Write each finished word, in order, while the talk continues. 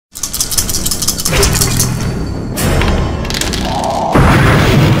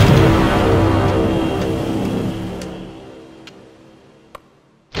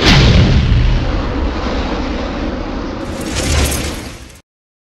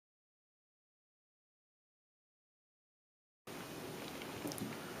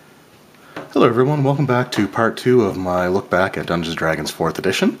Hello everyone, welcome back to part 2 of my look back at Dungeons & Dragons 4th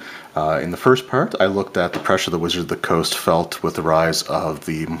edition. In the first part, I looked at the pressure the Wizards of the Coast felt with the rise of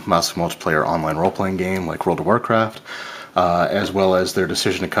the massive multiplayer online role-playing game like World of Warcraft, as well as their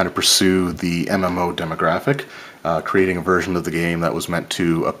decision to kind of pursue the MMO demographic, creating a version of the game that was meant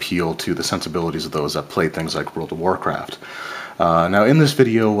to appeal to the sensibilities of those that played things like World of Warcraft. Now in this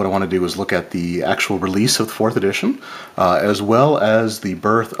video what I want to do is look at the actual release of the 4th edition, as well as the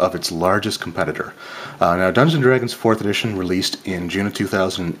birth of its largest competitor. Now Dungeons & Dragons 4th edition released in June of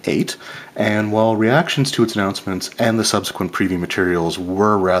 2008, and while reactions to its announcements and the subsequent preview materials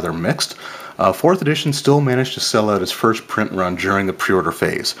were rather mixed, 4th edition still managed to sell out its first print run during the pre-order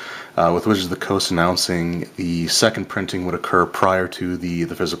phase, with Wizards of the Coast announcing the second printing would occur prior to the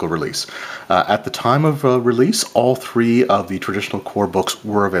physical release. At the time of release, all 3 of the traditional core books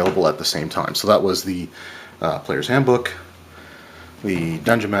were available at the same time. So that was the Player's Handbook, the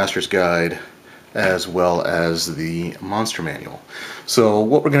Dungeon Master's Guide, as well as the Monster Manual. So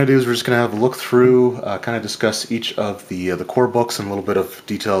what we're going to do is we're just going to have a look through, kind of discuss each of the core books and a little bit of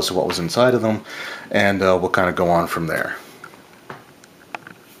details of what was inside of them, and we'll kind of go on from there.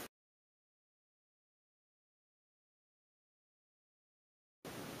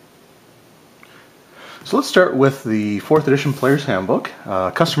 So let's start with the 4th edition Player's Handbook.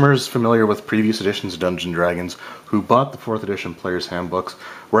 Customers familiar with previous editions of Dungeons & Dragons who bought the 4th edition Player's Handbooks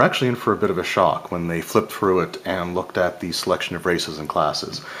were actually in for a bit of a shock when they flipped through it and looked at the selection of races and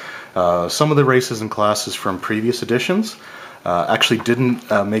classes. Some of the races and classes from previous editions actually didn't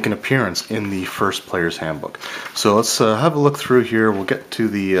make an appearance in the first Player's Handbook. So let's have a look through here. We'll get to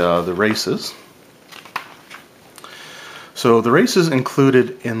the races. So the races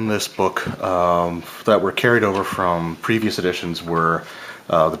included in this book that were carried over from previous editions were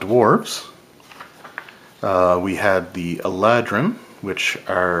the Dwarves. We had the Eladrin, which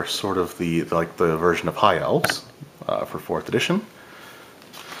are sort of the version of High Elves for 4th edition.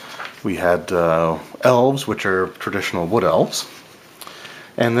 We had Elves, which are traditional Wood Elves.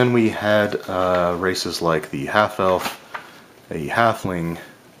 And then we had races like the Half-Elf, a Halfling,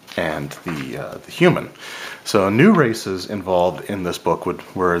 and the Human. So new races involved in this book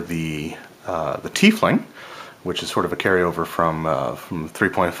were the Tiefling, which is sort of a carryover from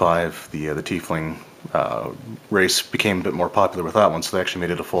 3.5. The Tiefling race became a bit more popular with that one, so they actually made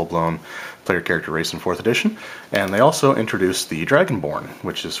it a full-blown player character race in 4th edition. And they also introduced the Dragonborn,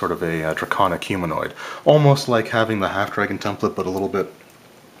 which is sort of a draconic humanoid, almost like having the half-dragon template, but a little bit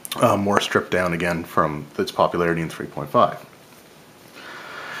more stripped down again from its popularity in 3.5.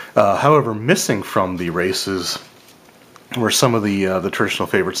 However, missing from the races were some of the traditional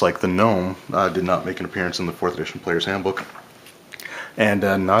favorites, like the Gnome did not make an appearance in the 4th edition Player's Handbook, and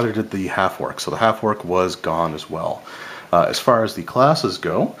neither did the Half-Orc. So the Half-Orc was gone as well. As far as the classes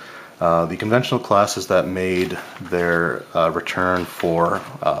go, the conventional classes that made their return for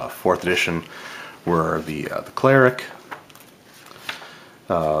 4th edition were the Cleric,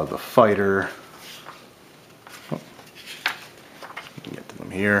 the Fighter. Get to them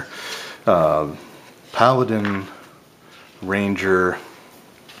here. Paladin, Ranger,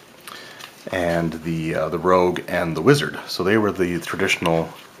 and the Rogue and the Wizard. So they were the traditional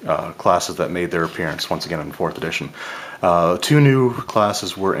classes that made their appearance once again in 4th edition. 2 new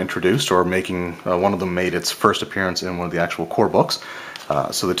classes were introduced, or making one of them made its first appearance in one of the actual core books.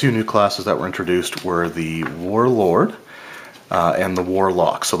 So the 2 new classes that were introduced were the Warlord and the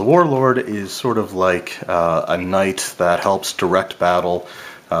Warlock. So the Warlord is sort of like a knight that helps direct battle.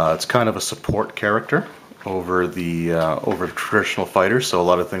 It's kind of a support character over the traditional fighters, so a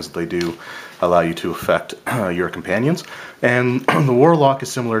lot of things that they do allow you to affect your companions. And the Warlock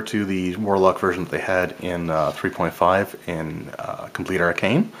is similar to the Warlock version that they had in 3.5 in Complete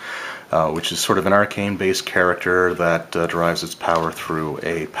Arcane, which is sort of an arcane-based character that derives its power through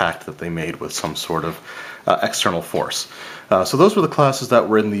a pact that they made with some sort of external force. So those were the classes that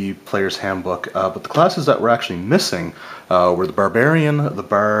were in the Player's Handbook, but the classes that were actually missing were the Barbarian, the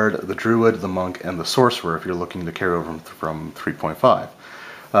Bard, the Druid, the Monk, and the Sorcerer, if you're looking to carry over from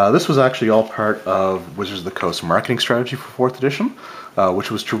 3.5. This was actually all part of Wizards of the Coast's marketing strategy for 4th edition, which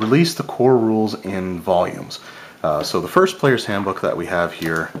was to release the core rules in volumes. So the first Player's Handbook that we have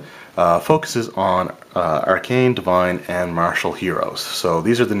here focuses on arcane, divine, and martial heroes. So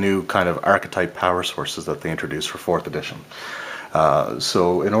these are the new kind of archetype power sources that they introduced for 4th edition.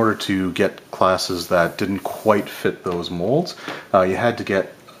 So in order to get classes that didn't quite fit those molds, you had to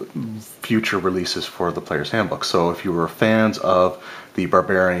get future releases for the Player's Handbook. So if you were fans of the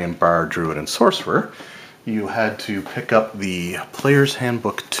Barbarian, Bard, Druid, and Sorcerer, you had to pick up the Player's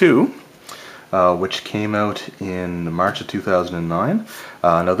Handbook 2, which came out in March of 2009.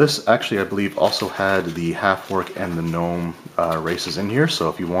 Now this actually, I believe, also had the half-orc and the gnome races in here, so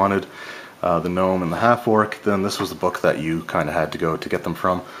if you wanted the gnome and the half-orc, then this was the book that you kind of had to go to get them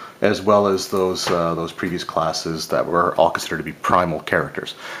from, as well as those previous classes that were all considered to be primal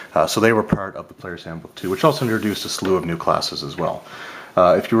characters. So they were part of the Player's Handbook too, which also introduced a slew of new classes as well.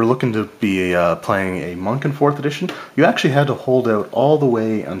 If you were looking to be playing a monk in 4th edition, you actually had to hold out all the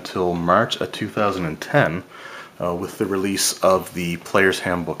way until March of 2010 with the release of the Player's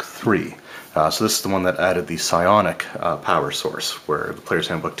Handbook 3. So this is the one that added the psionic power source, where the Player's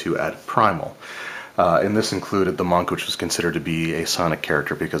Handbook 2 added primal. And this included the monk, which was considered to be a psionic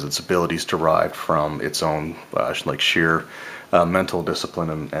character because its abilities derived from its own like sheer mental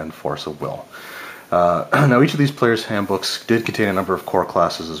discipline and force of will. Now each of these Player's Handbooks did contain a number of core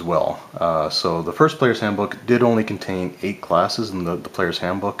classes as well. So the first Player's Handbook did only contain 8 classes in the Player's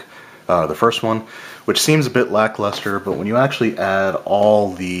Handbook, the first one, which seems a bit lackluster, but when you actually add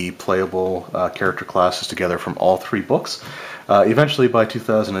all the playable character classes together from all 3 books, eventually by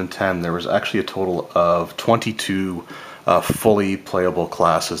 2010 there was actually a total of 22 fully playable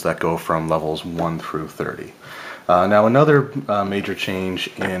classes that go from levels 1 through 30. Now another major change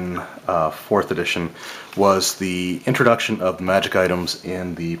in 4th edition was the introduction of magic items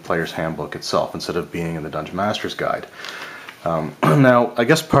in the Player's Handbook itself instead of being in the Dungeon Master's Guide. Now, I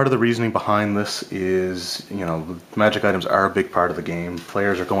guess part of the reasoning behind this is, magic items are a big part of the game.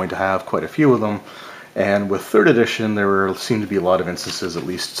 Players are going to have quite a few of them, and with 3rd edition there seemed to be a lot of instances, at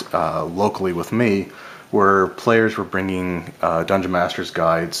least locally with me, where players were bringing Dungeon Master's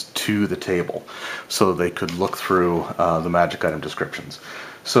Guides to the table so they could look through the magic item descriptions.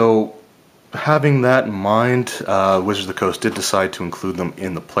 So having that in mind, Wizards of the Coast did decide to include them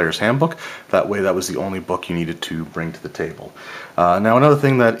in the Player's Handbook. That way that was the only book you needed to bring to the table. Now another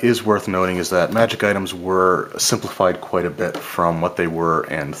thing that is worth noting is that magic items were simplified quite a bit from what they were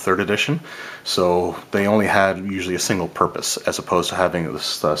in 3rd edition. So they only had usually a single purpose as opposed to having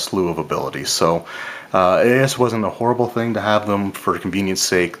this slew of abilities. So I guess it wasn't a horrible thing to have them for convenience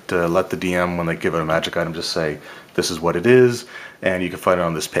sake to let the DM, when they give it a magic item, just say, this is what it is, and you can find it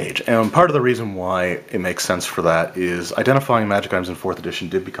on this page. And part of the reason why it makes sense for that is identifying magic items in 4th edition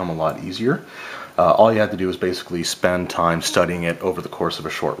did become a lot easier. All you had to do was basically spend time studying it over the course of a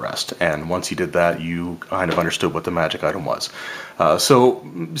short rest, and once you did that, you kind of understood what the magic item was. So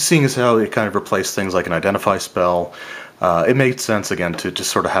seeing as how it kind of replaced things like an identify spell, it made sense again to just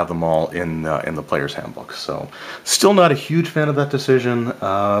sort of have them all in the Player's Handbook. So still not a huge fan of that decision,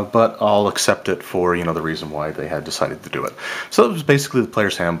 but I'll accept it for the reason why they had decided to do it. So that was basically the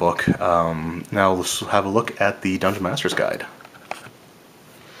Player's Handbook. Now let's have a look at the Dungeon Master's Guide.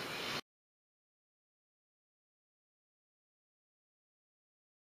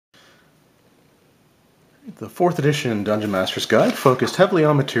 The 4th edition Dungeon Master's Guide focused heavily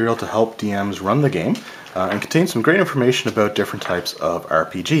on material to help DMs run the game, and contained some great information about different types of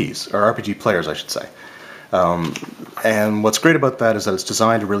RPGs, or RPG players I should say. And what's great about that is that it's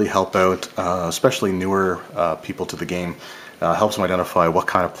designed to really help out, especially newer people to the game. Helps them identify what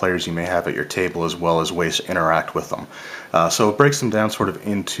kind of players you may have at your table, as well as ways to interact with them. So it breaks them down sort of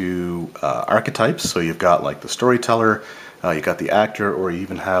into archetypes. So you've got like the storyteller, you've got the actor, or you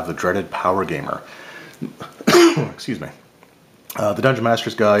even have the dreaded power gamer. Excuse me. The Dungeon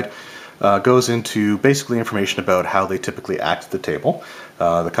Master's Guide goes into basically information about how they typically act at the table,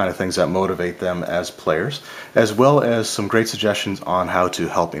 the kind of things that motivate them as players, as well as some great suggestions on how to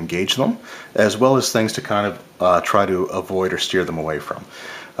help engage them, as well as things to kind of try to avoid or steer them away from.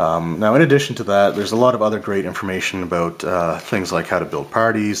 Now, in addition to that, there's a lot of other great information about things like how to build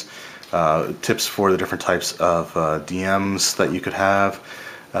parties, tips for the different types of DMs that you could have,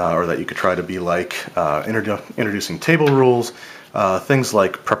 or that you could try to be like, introducing table rules, things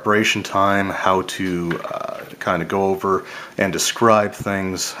like preparation time, how to kind of go over and describe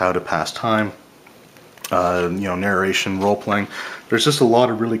things, how to pass time, narration, role-playing. There's just a lot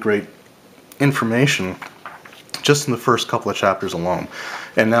of really great information just in the first couple of chapters alone.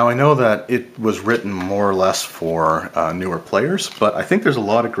 And now I know that it was written more or less for newer players, but I think there's a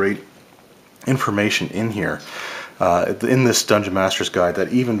lot of great information in here in this Dungeon Master's Guide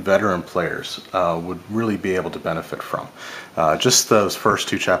that even veteran players would really be able to benefit from. Just those first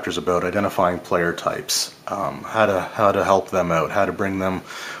 2 chapters about identifying player types, how to help them out, how to bring them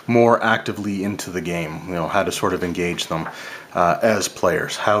more actively into the game, how to sort of engage them, as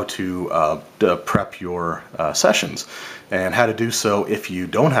players, how to prep your sessions, and how to do so if you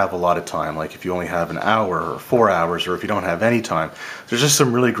don't have a lot of time, like if you only have an hour or 4 hours, or if you don't have any time. There's just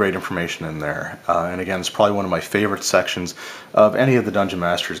some really great information in there. And again, it's probably one of my favorite sections of any of the Dungeon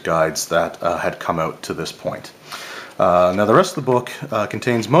Master's guides that had come out to this point. Now the rest of the book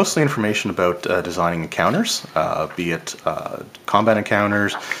contains mostly information about designing encounters, be it combat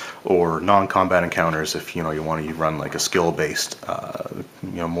encounters or non-combat encounters. If you want to run like a skill-based,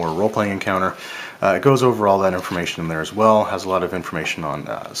 more role-playing encounter, it goes over all that information in there as well. Has a lot of information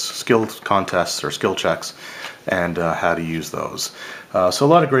on skill contests or skill checks and how to use those. So a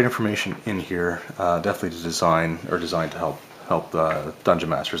lot of great information in here, definitely designed to help Dungeon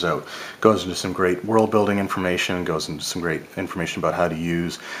Masters out. Goes into some great world building information, goes into some great information about how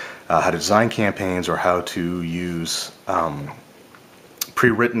to design campaigns, or how to use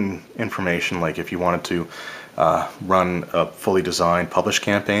pre-written information, like if you wanted to run a fully designed published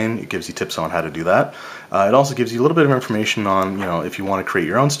campaign, it gives you tips on how to do that. It also gives you a little bit of information on, if you want to create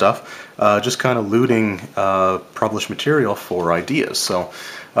your own stuff, just kind of looting published material for ideas. So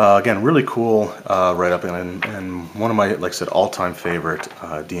again, really cool write-up, and one of my, like I said, all-time favorite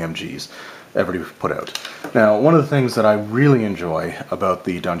DMGs ever put out. Now, one of the things that I really enjoy about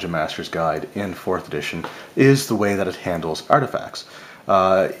the Dungeon Master's Guide in 4th edition is the way that it handles artifacts.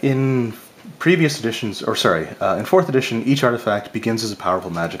 In previous editions, in 4th edition, each artifact begins as a powerful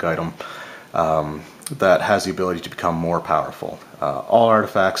magic item that has the ability to become more powerful. All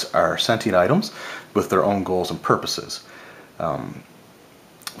artifacts are sentient items with their own goals and purposes.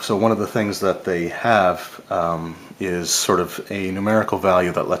 So one of the things that they have is sort of a numerical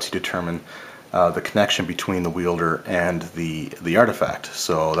value that lets you determine the connection between the wielder and the artifact.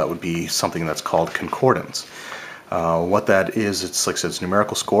 So that would be something that's called concordance. What that is, it's like I said, it's a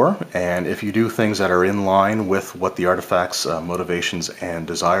numerical score, and if you do things that are in line with what the artifact's motivations and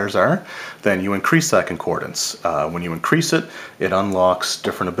desires are, then you increase that concordance. When you increase it, it unlocks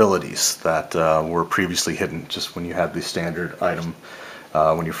different abilities that were previously hidden just when you had the standard item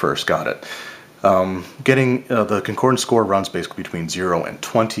when you first got it. Getting the concordance score runs basically between 0 and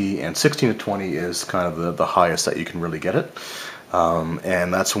 20, and 16 to 20 is kind of the highest that you can really get it,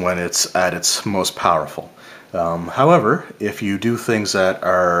 and that's when it's at its most powerful. However, if you do things that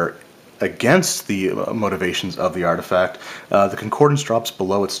are against the motivations of the artifact, the concordance drops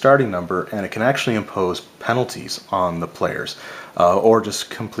below its starting number, and it can actually impose penalties on the players, or just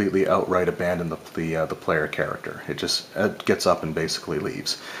completely outright abandon the player character. It gets up and basically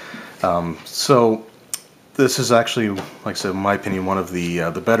leaves. So this is actually, like I said, in my opinion, one of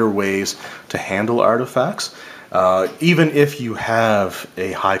the better ways to handle artifacts. Even if you have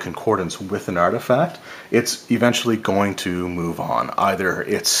a high concordance with an artifact, it's eventually going to move on. Either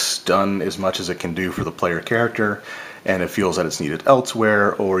it's done as much as it can do for the player character and it feels that it's needed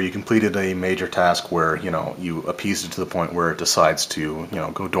elsewhere, or you completed a major task where you appeased it to the point where it decides to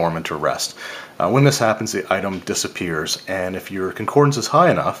go dormant or rest. When this happens, the item disappears, and if your concordance is high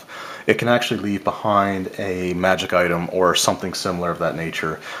enough, it can actually leave behind a magic item or something similar of that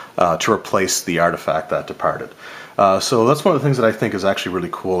nature to replace the artifact that departed. So that's one of the things that I think is actually really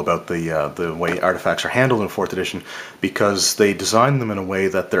cool about the way artifacts are handled in 4th edition, because they design them in a way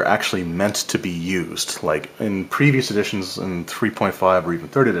that they're actually meant to be used. Like in previous editions, in 3.5 or even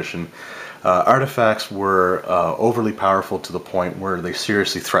 3rd edition, artifacts were overly powerful to the point where they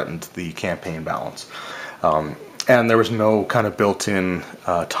seriously threatened the campaign balance. And there was no kind of built-in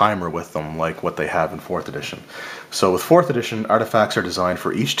timer with them like what they have in 4th edition. So with 4th edition, artifacts are designed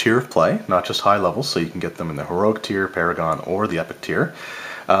for each tier of play, not just high levels, so you can get them in the Heroic tier, Paragon, or the Epic tier.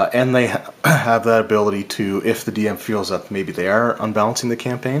 And they have that ability to, if the DM feels that maybe they are unbalancing the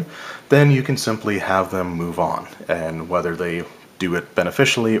campaign, then you can simply have them move on. And whether they do it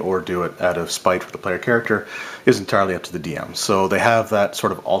beneficially or do it out of spite for the player character is entirely up to the DM. So they have that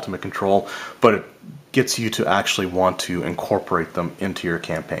sort of ultimate control, but it gets you to actually want to incorporate them into your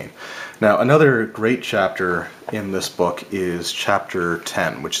campaign. Now, another great chapter in this book is chapter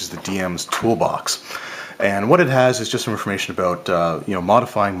 10, which is the DM's Toolbox. And what it has is just some information about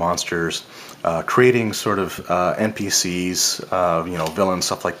modifying monsters, creating sort of NPCs, villains,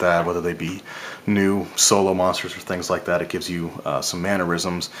 stuff like that, whether they be new solo monsters or things like that. It gives you some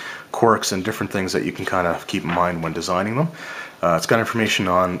mannerisms, quirks, and different things that you can kind of keep in mind when designing them. It's got information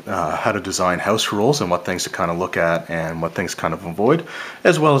on how to design house rules and what things to kind of look at and what things kind of avoid,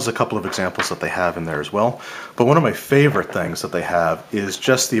 as well as a couple of examples that they have in there as well. But one of my favorite things that they have is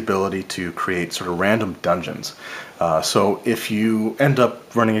just the ability to create sort of random dungeons. So if you end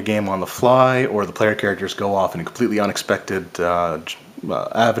up running a game on the fly, or the player characters go off in a completely unexpected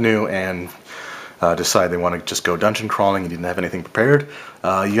avenue and decide they want to just go dungeon crawling and you didn't have anything prepared,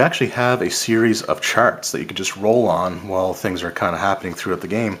 you actually have a series of charts that you can just roll on while things are kind of happening throughout the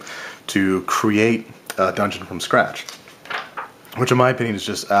game to create a dungeon from scratch, which in my opinion is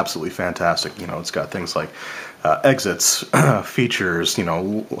just absolutely fantastic. You know, it's got things like exits, features, you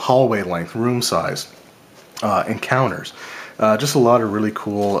know, hallway length, room size, encounters. Just a lot of really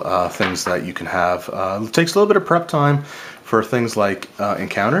cool things that you can have. It takes a little bit of prep time for things like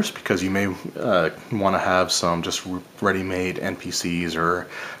encounters, because you may want to have some just ready-made NPCs or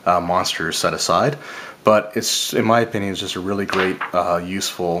monsters set aside. But it's, in my opinion, it's just a really great,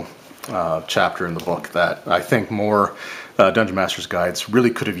 useful chapter in the book that I think more Dungeon Master's guides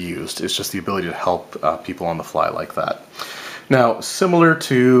really could have used. It's just the ability to help people on the fly like that. Now, similar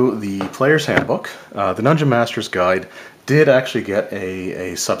to the Player's Handbook, the Dungeon Master's Guide did actually get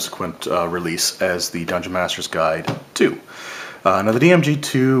a subsequent release as the Dungeon Master's Guide 2. Now, the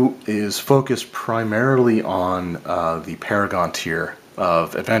DMG2 is focused primarily on the Paragon tier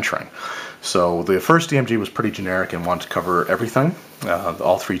of adventuring. So the first DMG was pretty generic and wanted to cover everything,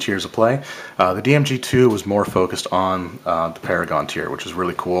 all three tiers of play. The DMG2 was more focused on the Paragon tier, which is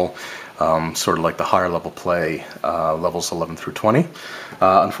really cool. Sort of like the higher level play, levels 11 through 20.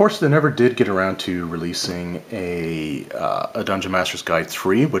 Unfortunately, they never did get around to releasing a Dungeon Master's Guide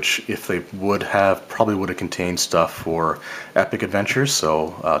 3, which if they would have, probably would have contained stuff for epic adventures,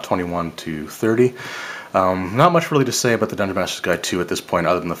 so 21 to 30. Not much really to say about the Dungeon Master's Guide 2 at this point,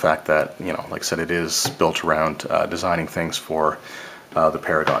 other than the fact that, you know, like I said, it is built around designing things for the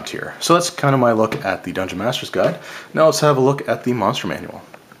Paragon tier. So that's kind of my look at the Dungeon Master's Guide. Now let's have a look at the Monster Manual.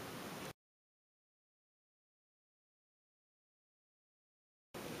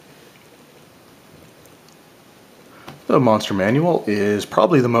 The Monster Manual is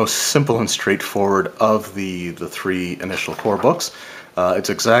probably the most simple and straightforward of the three initial core books. It's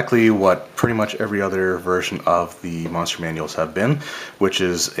exactly what pretty much every other version of the Monster Manuals have been, which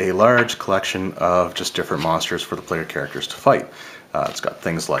is a large collection of just different monsters for the player characters to fight. It's got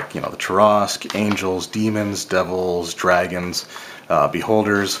things like, you know, the Tarrasque, angels, demons, devils, dragons,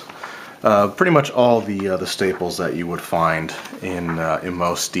 beholders, pretty much all the staples that you would find in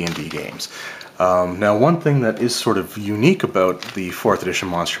most D&D games. Now, one thing that is sort of unique about the 4th edition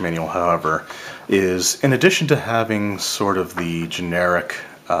Monster Manual, however, is in addition to having sort of the generic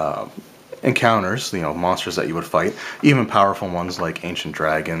encounters, you know, monsters that you would fight, even powerful ones like ancient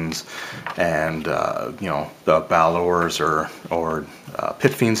dragons and, you know, the Balors or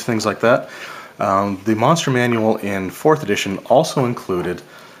pit fiends, things like that, the Monster Manual in 4th edition also included,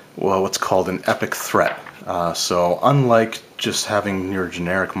 well, what's called an epic threat. So unlike just having your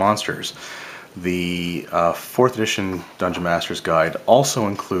generic monsters, the 4th edition Dungeon Master's Guide also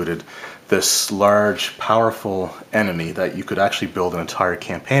included this large, powerful enemy that you could actually build an entire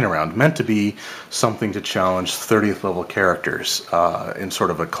campaign around, meant to be something to challenge 30th level characters in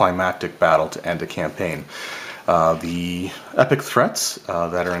sort of a climactic battle to end a campaign. The epic threats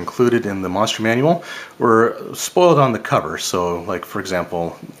that are included in the Monster Manual were spoiled on the cover. So, like, for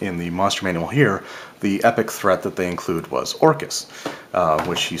example, in the Monster Manual here, the epic threat that they include was Orcus,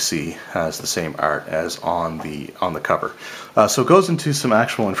 which you see has the same art as on the cover. So it goes into some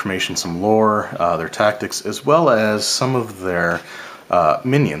actual information, some lore, their tactics, as well as some of their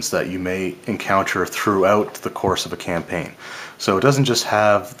minions that you may encounter throughout the course of a campaign. So it doesn't just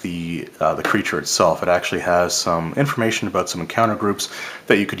have the creature itself, it actually has some information about some encounter groups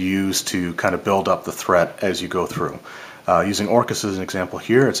that you could use to kind of build up the threat as you go through. Using Orcus as an example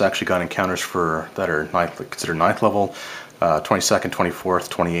here, it's actually got encounters that are considered 9th level, 22nd, 24th,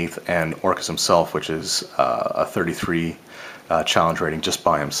 28th, and Orcus himself, which is a 33 challenge rating just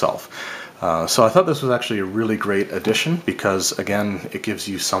by himself. So I thought this was actually a really great addition because, again, it gives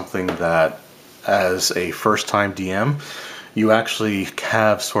you something that, as a first-time DM, you actually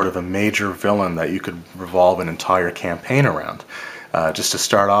have sort of a major villain that you could revolve an entire campaign around, just to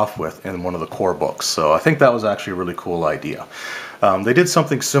start off with in one of the core books. So I think that was actually a really cool idea. They did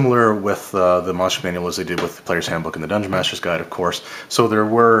something similar with the Monster Manual as they did with the Player's Handbook and the Dungeon Master's Guide, of course. So there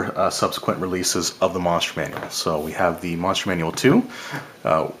were subsequent releases of the Monster Manual. So we have the Monster Manual 2,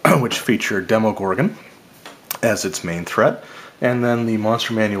 which featured Demogorgon as its main threat. And then the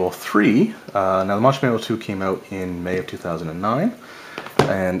Monster Manual 3, now the Monster Manual 2 came out in May of 2009,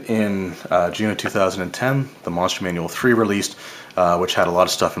 and in June of 2010, the Monster Manual 3 released, which had a lot of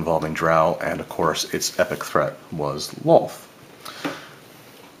stuff involving Drow, and of course its epic threat was Lolth.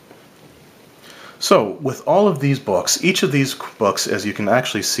 So, with all of these books, each of these books, as you can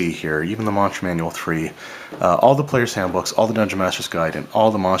actually see here, even the Monster Manual 3, all the Player's Handbooks, all the Dungeon Master's Guide, and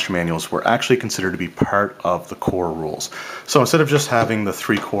all the Monster Manuals were actually considered to be part of the core rules. So instead of just having the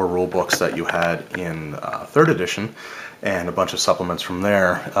 3 core rule books that you had in 3rd edition, and a bunch of supplements from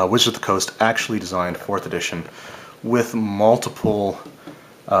there, Wizards of the Coast actually designed 4th edition with multiple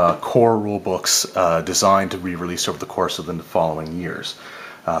core rule books designed to be released over the course of the following years.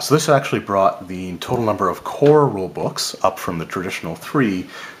 So this actually brought the total number of core rule books up from the traditional 3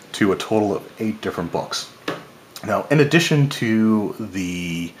 to a total of 8 different books. Now, in addition to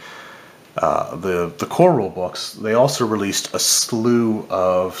the core rule books, they also released a slew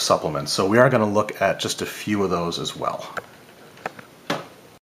of supplements. So we are going to look at just a few of those as well.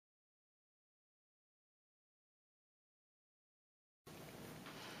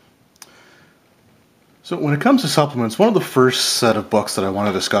 So when it comes to supplements, one of the first set of books that I want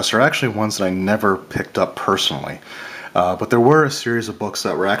to discuss are actually ones that I never picked up personally. But there were a series of books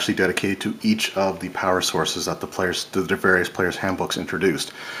that were actually dedicated to each of the power sources that the various players' handbooks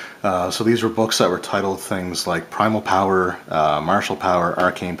introduced. So these were books that were titled things like Primal Power, Martial Power,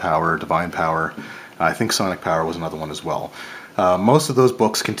 Arcane Power, Divine Power. I think Sonic Power was another one as well. Most of those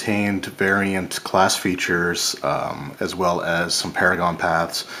books contained variant class features, as well as some Paragon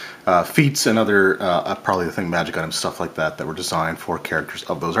paths, feats, and other, probably the thing, magic items, stuff like that, that were designed for characters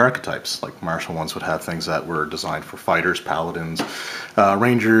of those archetypes. Like martial ones would have things that were designed for fighters, paladins,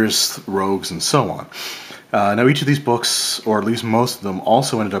 rangers, rogues, and so on. Now each of these books, or at least most of them,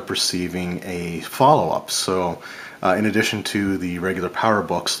 also ended up receiving a follow-up. So in addition to the regular power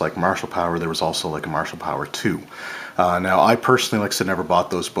books like Martial Power, there was also like a Martial Power 2. Now, I personally, like I said, never bought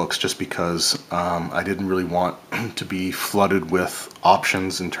those books just because I didn't really want to be flooded with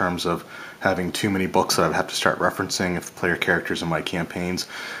options in terms of having too many books that I'd have to start referencing if the player characters in my campaigns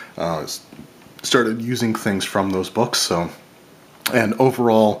started using things from those books. So, and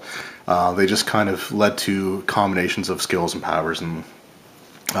overall, they just kind of led to combinations of skills and powers and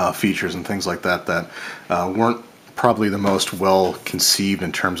features and things like that that weren't probably the most well conceived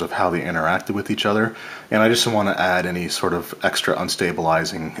in terms of how they interacted with each other, and I just didn't want to add any sort of extra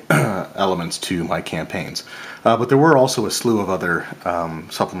unstabilizing elements to my campaigns. But there were also a slew of other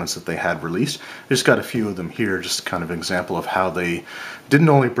supplements that they had released. I just got a few of them here, just kind of an example of how they didn't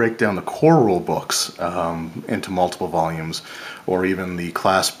only break down the core rule books into multiple volumes, or even the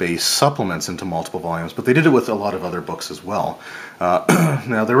class-based supplements into multiple volumes, but they did it with a lot of other books as well.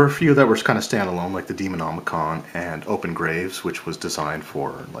 Now, there were a few that were kind of standalone, like the Demonomicon and Open Graves, which was designed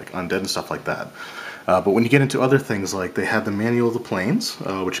for like undead and stuff like that. But when you get into other things, like they had the Manual of the Planes,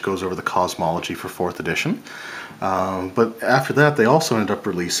 which goes over the cosmology for 4th edition. But after that, they also ended up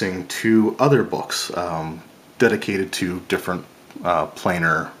releasing 2 other books dedicated to different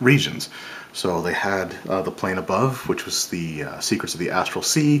planar regions. So they had the plane above, which was the Secrets of the Astral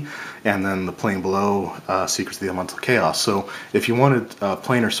Sea, and then the plane below, Secrets of the Elemental Chaos. So if you wanted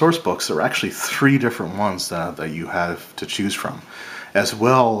planar source books, there were actually 3 different ones that you have to choose from. As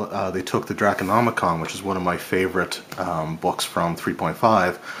well, they took the Draconomicon, which is one of my favorite books from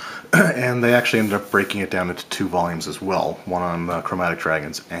 3.5, and they actually ended up breaking it down into 2 volumes as well, one on chromatic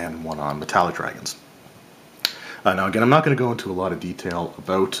dragons and one on metallic dragons. Now again, I'm not going to go into a lot of detail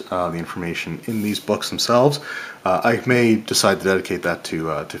about the information in these books themselves. I may decide to dedicate that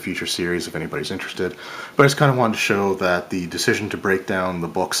to future series if anybody's interested, but I just kind of wanted to show that the decision to break down the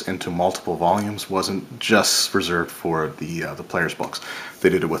books into multiple volumes wasn't just reserved for the players' books. They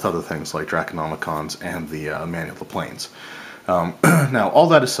did it with other things like Draconomicons and the Manual of the Planes. Now, all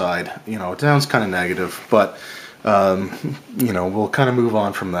that aside, it sounds kind of negative, but we'll kind of move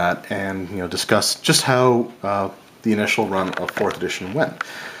on from that and discuss just how the initial run of 4th edition went.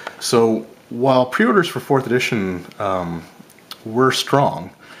 So while pre-orders for 4th edition were strong,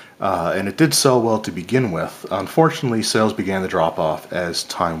 and it did sell well to begin with, unfortunately sales began to drop off as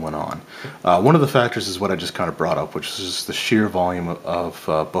time went on. One of the factors is what I just kind of brought up, which is the sheer volume of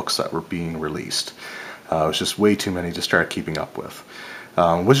books that were being released. It was just way too many to start keeping up with.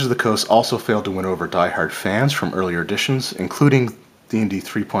 Wizards of the Coast also failed to win over diehard fans from earlier editions, including D&D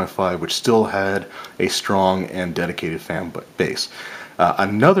 3.5, which still had a strong and dedicated fan base.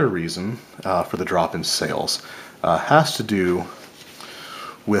 Another reason for the drop in sales has to do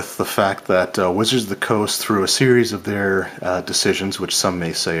with the fact that Wizards of the Coast, through a series of their decisions, which some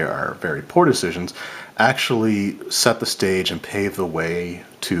may say are very poor decisions, actually set the stage and paved the way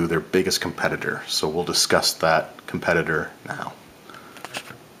to their biggest competitor. So we'll discuss that competitor now.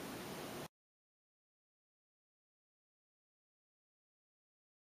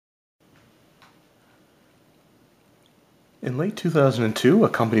 In late 2002, a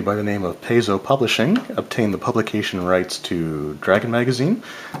company by the name of Paizo Publishing obtained the publication rights to Dragon Magazine,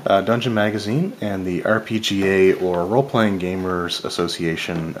 Dungeon Magazine, and the RPGA, or Role-Playing Gamers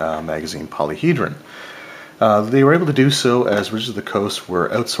Association, magazine Polyhedron. They were able to do so as Wizards of the Coast were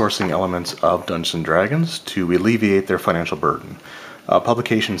outsourcing elements of Dungeons & Dragons to alleviate their financial burden.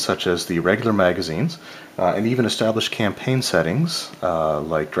 Publications such as the regular magazines and even established campaign settings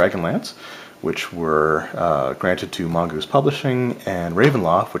like Dragonlance, which were granted to Mongoose Publishing, and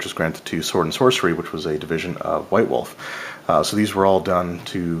Ravenloft, which was granted to Sword and Sorcery, which was a division of White Wolf. So these were all done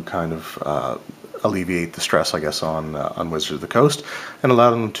to kind of alleviate the stress, I guess, on Wizards of the Coast, and allow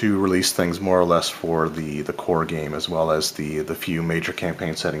them to release things more or less for the core game, as well as the few major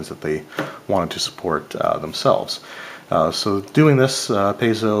campaign settings that they wanted to support themselves. So doing this,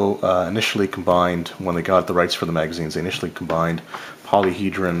 Paizo initially combined, when they got the rights for the magazines, they initially combined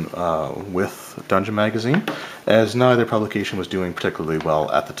Polyhedron with Dungeon Magazine, as neither publication was doing particularly well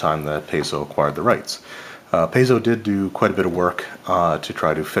at the time that Paizo acquired the rights. Paizo did do quite a bit of work to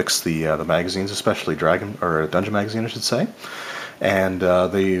try to fix the magazines, especially Dungeon Magazine, I should say. And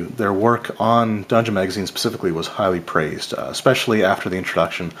their work on Dungeon Magazine specifically was highly praised, especially after the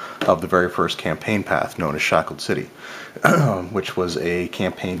introduction of the very first campaign path, known as Shackled City, which was a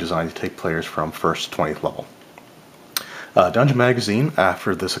campaign designed to take players from 1st to 20th level. Dungeon Magazine,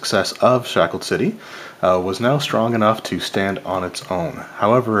 after the success of Shackled City, was now strong enough to stand on its own.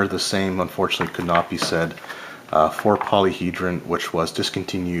 However, the same unfortunately could not be said for Polyhedron, which was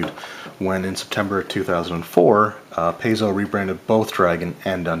discontinued when in September 2004, Paizo rebranded both Dragon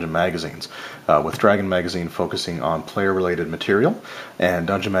and Dungeon magazines, with Dragon Magazine focusing on player-related material, and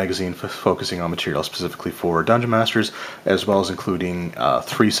Dungeon Magazine focusing on material specifically for Dungeon Masters, as well as including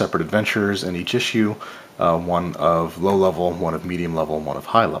 3 separate adventures in each issue, one of low level, one of medium level, and one of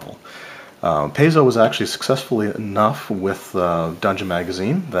high level. Paizo was actually successful enough with Dungeon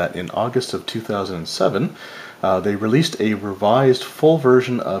Magazine that in August of 2007, they released a revised full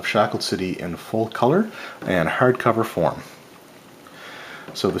version of Shackled City in full color and hardcover form.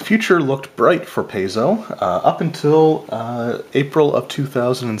 So the future looked bright for Paizo up until April of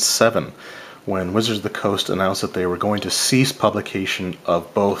 2007, when Wizards of the Coast announced that they were going to cease publication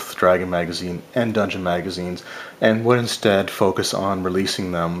of both Dragon Magazine and Dungeon Magazines and would instead focus on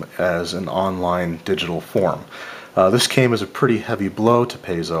releasing them as an online digital form. This came as a pretty heavy blow to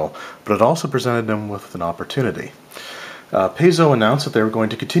Paizo, but it also presented them with an opportunity. Paizo announced that they were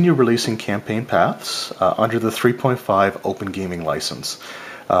going to continue releasing campaign paths under the 3.5 Open Gaming license.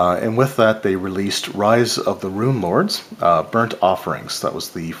 And with that, they released Rise of the Rune Lords, Burnt Offerings. That was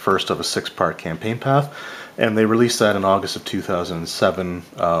the first of a 6-part campaign path, and they released that in August of 2007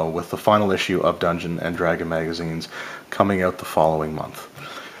 with the final issue of Dungeon and Dragon magazines coming out the following month.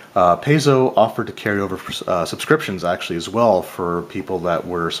 Paizo offered to carry over subscriptions actually as well for people that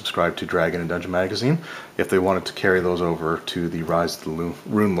were subscribed to Dragon and Dungeon Magazine, if they wanted to carry those over to the Rise of the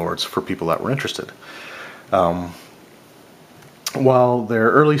Rune Lords for people that were interested. While their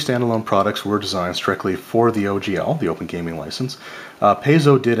early standalone products were designed strictly for the OGL, the Open Gaming License,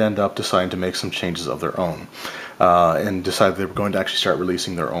 Paizo did end up deciding to make some changes of their own and decided they were going to actually start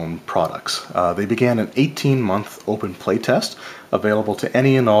releasing their own products. They began an 18-month open playtest available to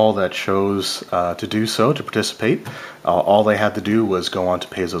any and all that chose to do so, to participate. All they had to do was go onto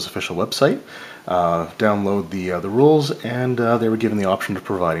Paizo's official website, download the rules, and they were given the option of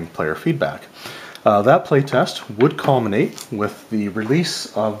providing player feedback. That playtest would culminate with the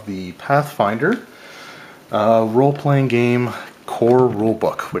release of the Pathfinder role-playing game core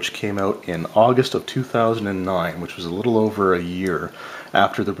rulebook, which came out in August of 2009, which was a little over a year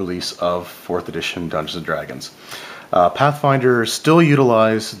after the release of 4th edition Dungeons & Dragons. Pathfinder still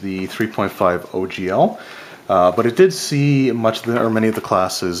utilized the 3.5 OGL, but it did see many of the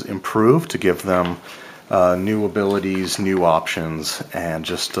classes improve to give them new abilities, new options, and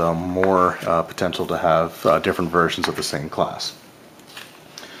just more potential to have different versions of the same class.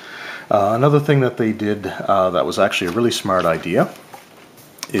 Another thing that they did that was actually a really smart idea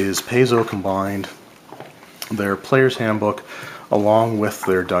is Paizo combined their Player's Handbook along with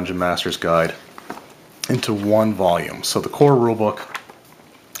their Dungeon Master's Guide into one volume. So the core rulebook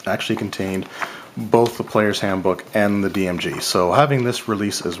actually contained both the Player's Handbook and the DMG. So having this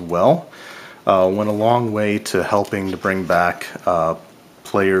release as well went a long way to helping to bring back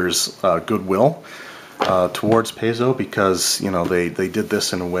players' goodwill towards Paizo, because they did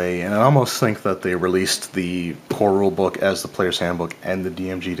this in a way, and I almost think that they released the core rulebook as the Player's Handbook and the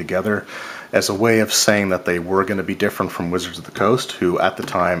DMG together as a way of saying that they were going to be different from Wizards of the Coast, who at the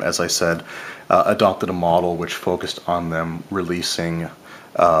time, as I said, adopted a model which focused on them releasing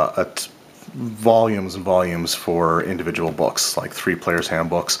volumes and volumes for individual books, like 3 players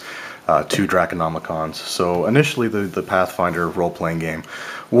handbooks, 2 Draconomicons. So initially the Pathfinder role-playing game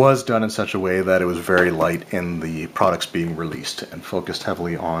was done in such a way that it was very light in the products being released and focused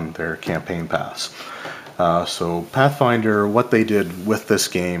heavily on their campaign paths. So Pathfinder, what they did with this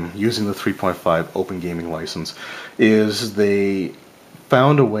game, using the 3.5 open gaming license, is they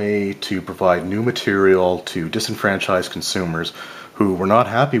found a way to provide new material to disenfranchised consumers who were not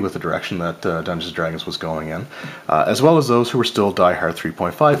happy with the direction that Dungeons & Dragons was going in, as well as those who were still diehard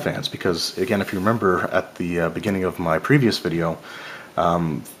 3.5 fans, because again, if you remember at the beginning of my previous video,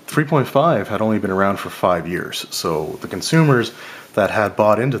 3.5 had only been around for 5 years, so the consumers that had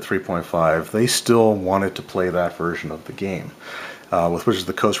bought into 3.5, they still wanted to play that version of the game. With Wizards of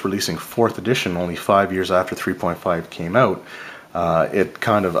the Coast releasing 4th edition only 5 years after 3.5 came out, it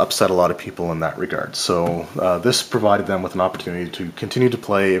kind of upset a lot of people in that regard. So this provided them with an opportunity to continue to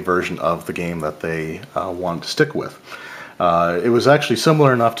play a version of the game that they wanted to stick with. It was actually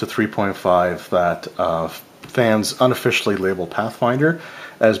similar enough to 3.5 that fans unofficially labeled Pathfinder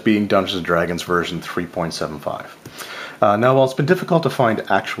as being Dungeons & Dragons version 3.75. Now, while it's been difficult to find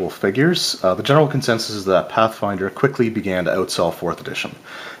actual figures, the general consensus is that Pathfinder quickly began to outsell 4th edition,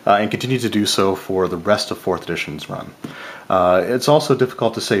 and continued to do so for the rest of 4th edition's run. It's also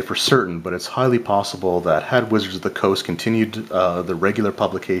difficult to say for certain, but it's highly possible that had Wizards of the Coast continued the regular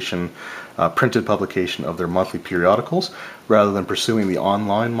publication, printed publication of their monthly periodicals, rather than pursuing the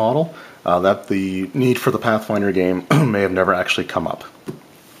online model, that the need for the Pathfinder game may have never actually come up.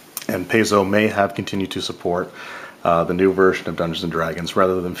 And Paizo may have continued to support the new version of Dungeons & Dragons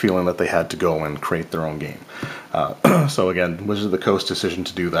rather than feeling that they had to go and create their own game. So again, Wizards of the Coast decision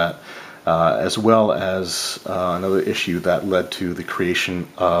to do that, as well as another issue that led to the creation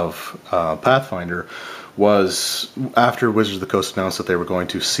of Pathfinder was after Wizards of the Coast announced that they were going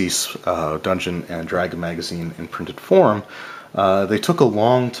to cease Dungeon and Dragon magazine in printed form. They took a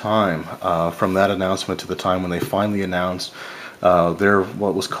long time from that announcement to the time when they finally announced their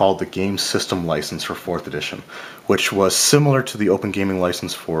what was called the game system license for 4th edition, which was similar to the open gaming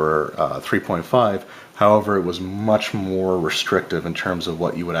license for 3.5. However, it was much more restrictive in terms of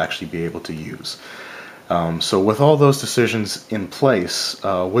what you would actually be able to use. So with all those decisions in place,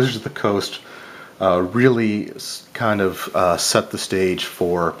 Wizards of the Coast really kind of set the stage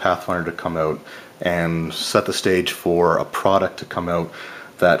for Pathfinder to come out and set the stage for a product to come out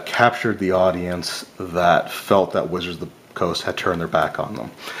that captured the audience that felt that Wizards of the Coast had turned their back on them.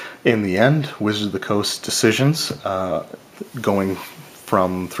 In the end, Wizards of the Coast decisions going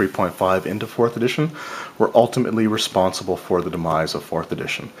from 3.5 into 4th edition were ultimately responsible for the demise of 4th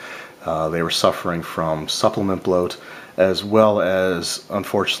edition. They were suffering from supplement bloat as well as,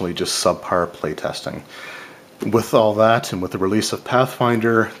 unfortunately, just subpar playtesting. With all that, and with the release of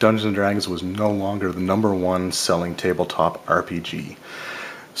Pathfinder, Dungeons & Dragons was no longer the #1 selling tabletop RPG.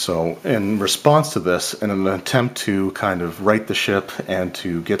 So in response to this, in an attempt to kind of right the ship and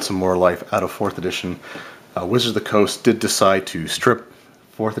to get some more life out of 4th edition, Wizards of the Coast did decide to strip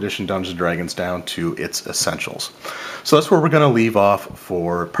 4th edition Dungeons & Dragons down to its essentials. So that's where we're going to leave off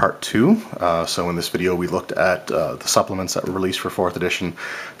for part 2. So in this video we looked at the supplements that were released for 4th edition,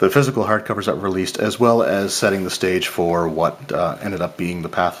 the physical hardcovers that were released, as well as setting the stage for what ended up being the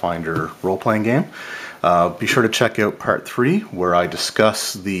Pathfinder role-playing game. Be sure to check out part 3, where I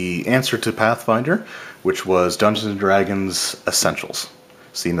discuss the answer to Pathfinder, which was Dungeons & Dragons Essentials.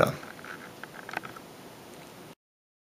 See you then.